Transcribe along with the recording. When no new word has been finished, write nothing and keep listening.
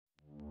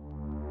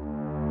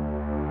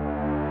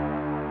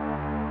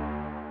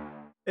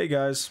Hey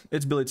guys,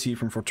 it's Billy T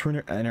from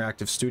Fortuna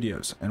Interactive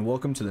Studios, and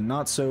welcome to the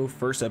not-so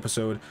first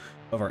episode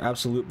of our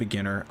Absolute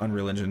Beginner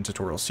Unreal Engine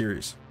tutorial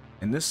series.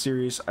 In this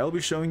series, I will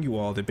be showing you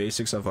all the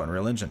basics of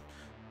Unreal Engine,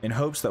 in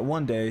hopes that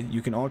one day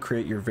you can all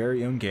create your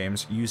very own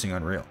games using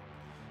Unreal.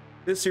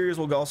 This series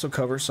will also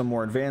cover some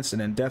more advanced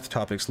and in-depth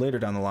topics later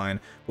down the line,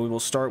 but we will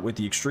start with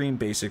the extreme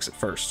basics at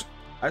first.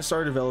 I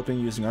started developing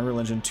using Unreal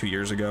Engine 2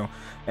 years ago,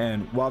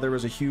 and while there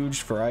was a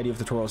huge variety of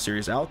tutorial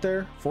series out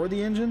there for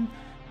the engine,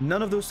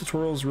 none of those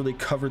tutorials really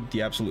covered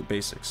the absolute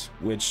basics,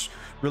 which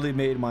really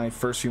made my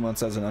first few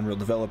months as an Unreal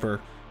developer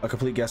a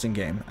complete guessing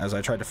game, as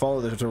I tried to follow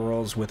the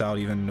tutorials without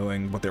even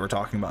knowing what they were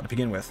talking about to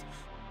begin with.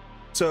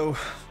 So,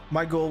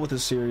 my goal with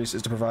this series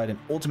is to provide an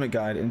ultimate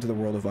guide into the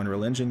world of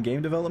Unreal Engine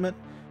game development,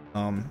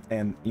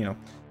 and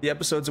the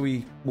episodes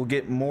we will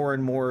get more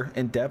and more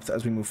in depth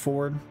as we move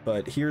forward,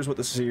 but here's what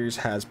the series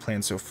has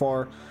planned so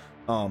far.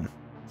 And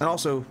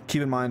also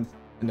keep in mind,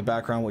 in the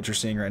background, what you're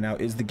seeing right now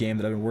is the game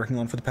that I've been working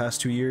on for the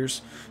past 2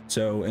 years,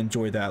 so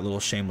enjoy that little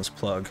shameless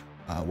plug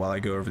while I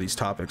go over these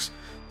topics.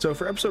 So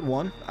for episode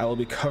 1, I will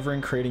be covering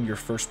creating your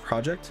first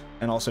project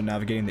and also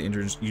navigating the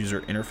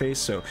user interface.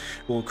 So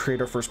we'll create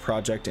our first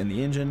project in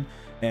the engine,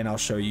 and I'll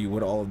show you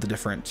what all of the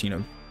different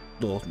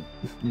little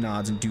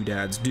nods and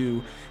doodads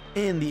do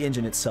in the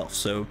engine itself,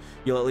 so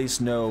you'll at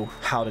least know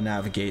how to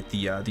navigate the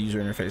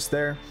user interface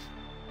there.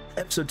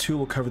 Episode 2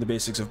 will cover the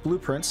basics of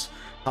blueprints,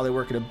 how they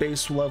work at a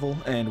base level,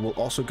 and we'll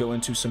also go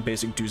into some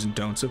basic do's and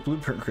don'ts of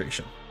blueprint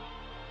creation.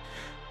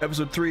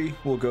 Episode 3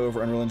 will go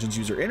over Unreal Engine's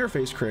user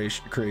interface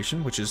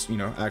creation, which is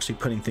actually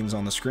putting things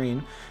on the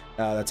screen.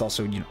 That's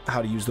also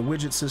how to use the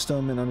widget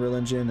system in Unreal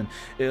Engine, and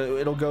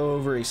it'll go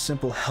over a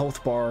simple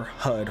health bar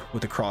HUD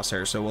with a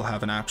crosshair. So we'll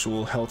have an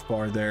actual health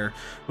bar there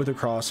with a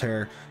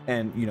crosshair,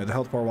 and the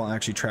health bar won't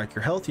actually track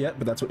your health yet,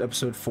 but that's what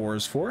episode 4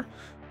 is for.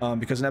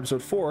 Because in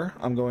episode 4,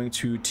 I'm going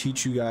to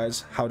teach you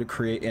guys how to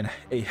create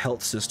a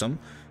health system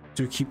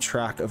to keep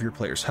track of your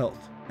player's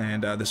health,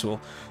 and this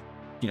will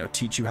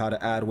teach you how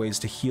to add ways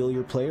to heal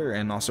your player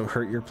and also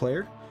hurt your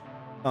player.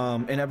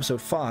 In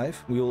episode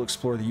 5, we will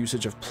explore the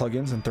usage of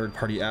plugins and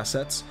third-party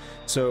assets.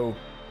 So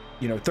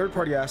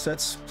third-party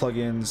assets,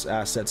 plugins,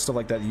 assets, stuff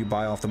like that you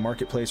buy off the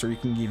marketplace, or you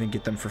can even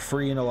get them for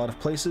free in a lot of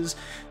places.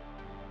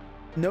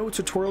 No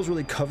tutorials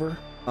really cover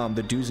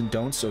the do's and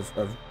don'ts of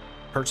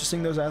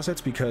purchasing those assets,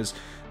 because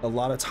a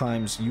lot of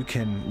times you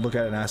can look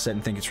at an asset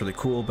and think it's really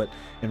cool, but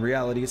in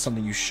reality it's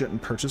something you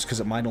shouldn't purchase because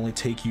it might only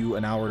take you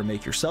an hour to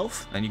make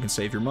yourself and you can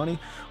save your money,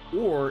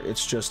 or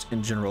it's just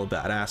in general a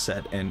bad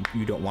asset and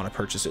you don't want to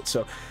purchase it.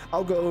 So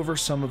I'll go over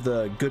some of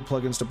the good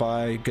plugins to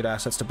buy, good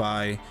assets to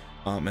buy,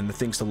 and the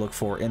things to look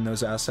for in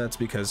those assets,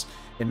 because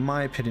in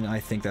my opinion I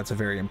think that's a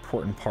very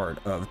important part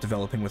of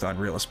developing with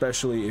Unreal,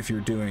 especially if you're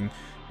doing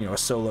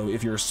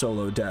if you're a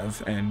solo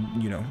dev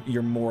and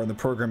you're more on the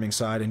programming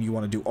side and you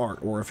want to do art,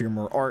 or if you're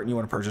more art and you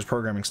want to purchase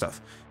programming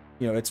stuff.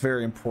 It's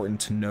very important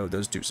to know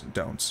those do's and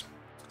don'ts.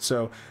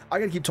 So I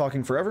gotta keep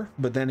talking forever,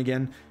 but then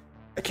again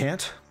I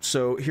can't.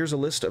 So here's a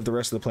list of the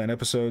rest of the planned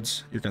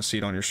episodes. You're gonna see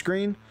it on your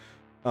screen,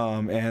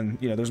 and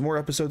there's more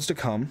episodes to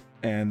come,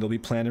 and they'll be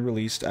planned and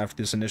released after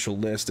this initial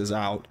list is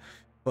out,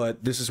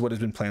 but this is what has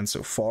been planned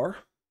so far.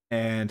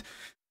 And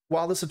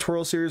while this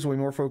tutorial series will be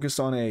more focused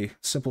on a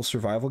simple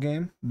survival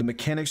game, the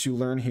mechanics you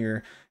learn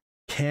here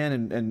can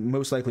and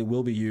most likely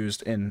will be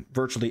used in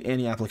virtually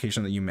any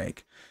application that you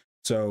make.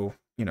 So,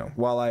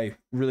 while I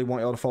really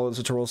want y'all to follow this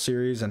tutorial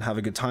series and have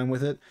a good time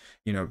with it,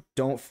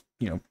 don't,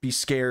 be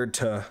scared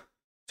to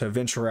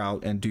venture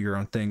out and do your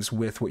own things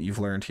with what you've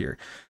learned here.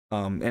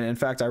 And in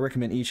fact, I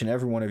recommend each and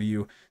every one of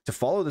you to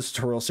follow this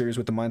tutorial series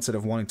with the mindset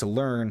of wanting to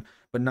learn,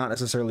 but not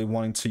necessarily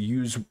wanting to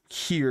use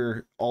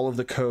here all of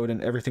the code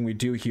and everything we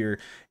do here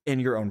in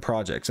your own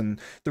projects. And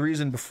the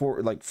reason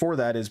for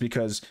that is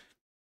because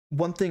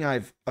one thing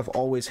I've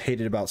always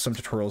hated about some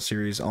tutorial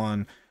series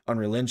on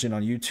Unreal Engine,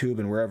 on YouTube,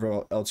 and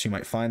wherever else you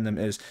might find them,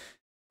 is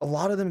a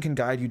lot of them can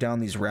guide you down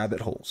these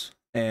rabbit holes.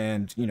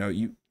 And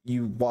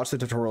you watch the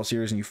tutorial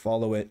series and you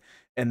follow it,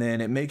 and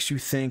then it makes you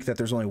think that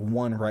there's only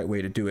one right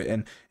way to do it,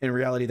 and in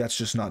reality that's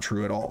just not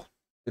true at all.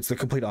 It's the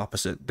complete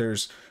opposite.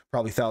 There's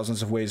probably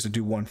thousands of ways to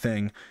do one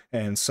thing,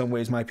 and some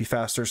ways might be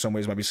faster, some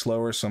ways might be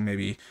slower, some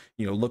maybe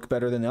look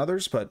better than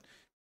others, but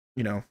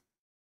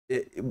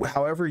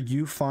however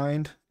you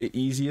find it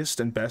easiest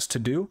and best to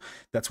do,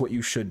 that's what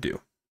you should do.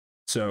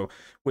 So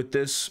with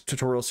this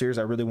tutorial series,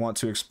 I really want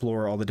to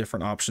explore all the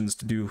different options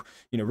to do,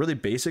 really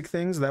basic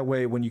things. That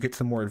way, when you get to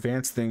the more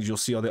advanced things, you'll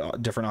see all the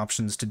different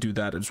options to do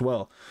that as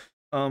well.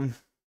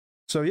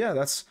 So yeah,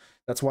 that's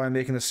why I'm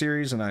making the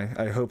series, and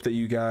I hope that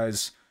you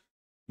guys,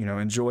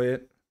 enjoy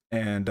it.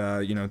 And,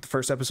 the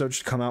first episode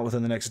should come out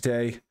within the next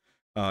day.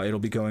 It'll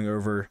be going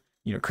over,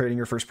 creating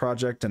your first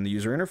project and the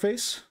user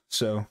interface.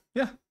 So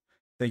yeah,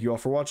 thank you all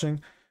for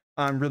watching.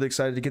 I'm really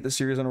excited to get this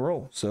series on a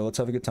roll. So let's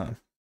have a good time.